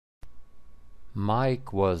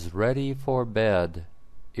Mike was ready for bed.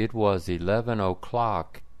 It was 11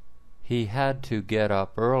 o'clock. He had to get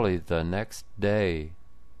up early the next day.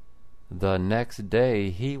 The next day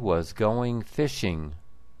he was going fishing.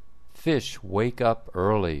 Fish wake up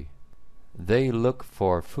early. They look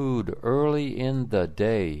for food early in the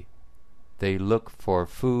day. They look for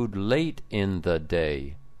food late in the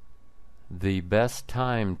day. The best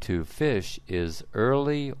time to fish is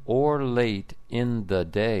early or late in the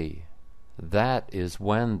day. That is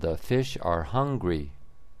when the fish are hungry.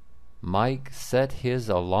 Mike set his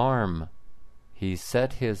alarm. He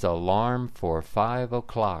set his alarm for 5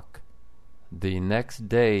 o'clock. The next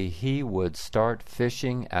day he would start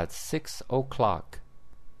fishing at 6 o'clock.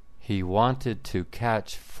 He wanted to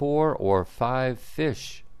catch 4 or 5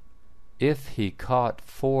 fish. If he caught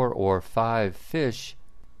 4 or 5 fish,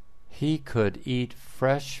 he could eat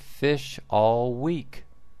fresh fish all week.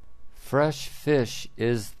 Fresh fish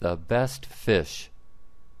is the best fish.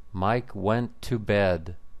 Mike went to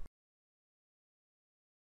bed.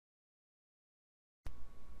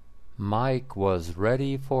 Mike was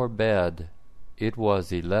ready for bed. It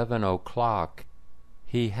was 11 o'clock.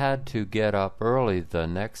 He had to get up early the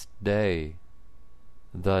next day.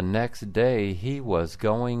 The next day he was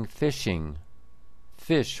going fishing.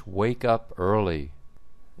 Fish wake up early.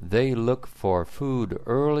 They look for food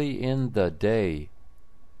early in the day.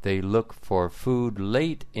 They look for food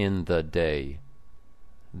late in the day.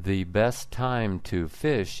 The best time to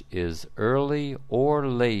fish is early or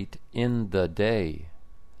late in the day.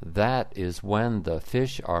 That is when the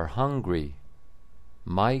fish are hungry.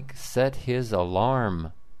 Mike set his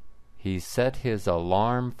alarm. He set his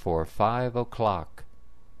alarm for 5 o'clock.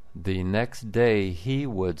 The next day he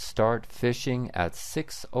would start fishing at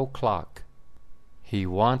 6 o'clock. He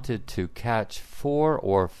wanted to catch 4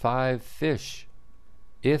 or 5 fish.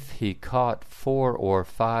 If he caught 4 or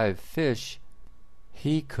 5 fish,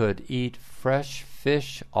 he could eat fresh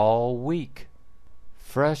fish all week.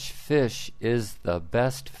 Fresh fish is the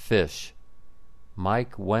best fish.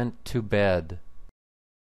 Mike went to bed.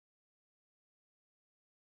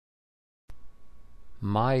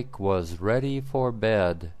 Mike was ready for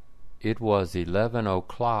bed. It was 11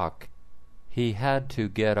 o'clock. He had to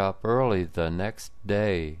get up early the next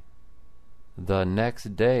day. The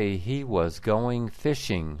next day he was going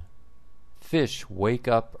fishing. Fish wake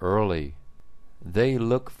up early. They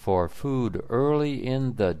look for food early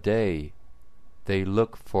in the day. They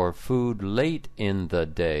look for food late in the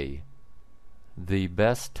day. The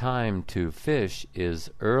best time to fish is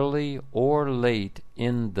early or late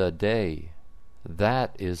in the day.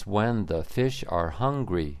 That is when the fish are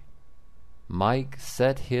hungry. Mike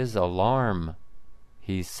set his alarm.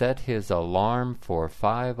 He set his alarm for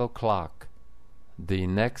 5 o'clock. The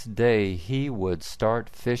next day he would start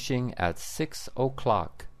fishing at 6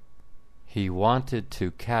 o'clock. He wanted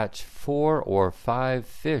to catch 4 or 5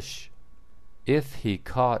 fish. If he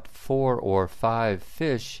caught 4 or 5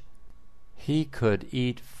 fish, he could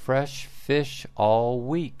eat fresh fish all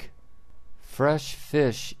week. Fresh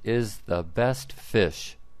fish is the best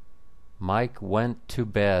fish. Mike went to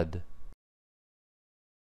bed.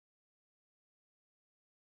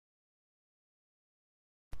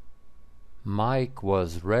 Mike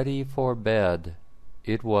was ready for bed.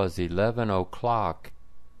 It was 11 o'clock.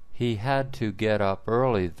 He had to get up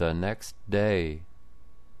early the next day.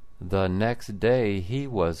 The next day he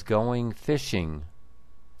was going fishing.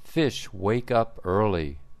 Fish wake up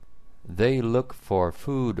early. They look for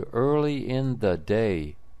food early in the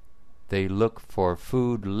day. They look for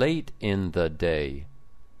food late in the day.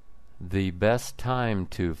 The best time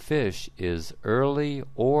to fish is early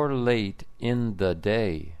or late in the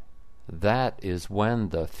day. That is when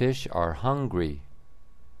the fish are hungry.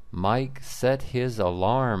 Mike set his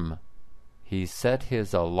alarm. He set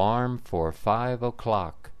his alarm for 5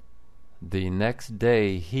 o'clock. The next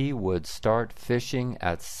day he would start fishing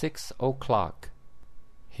at 6 o'clock.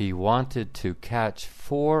 He wanted to catch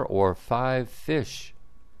 4 or 5 fish.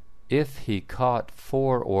 If he caught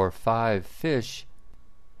 4 or 5 fish,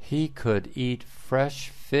 he could eat fresh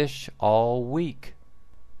fish all week.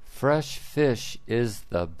 Fresh fish is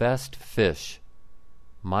the best fish.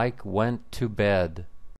 Mike went to bed.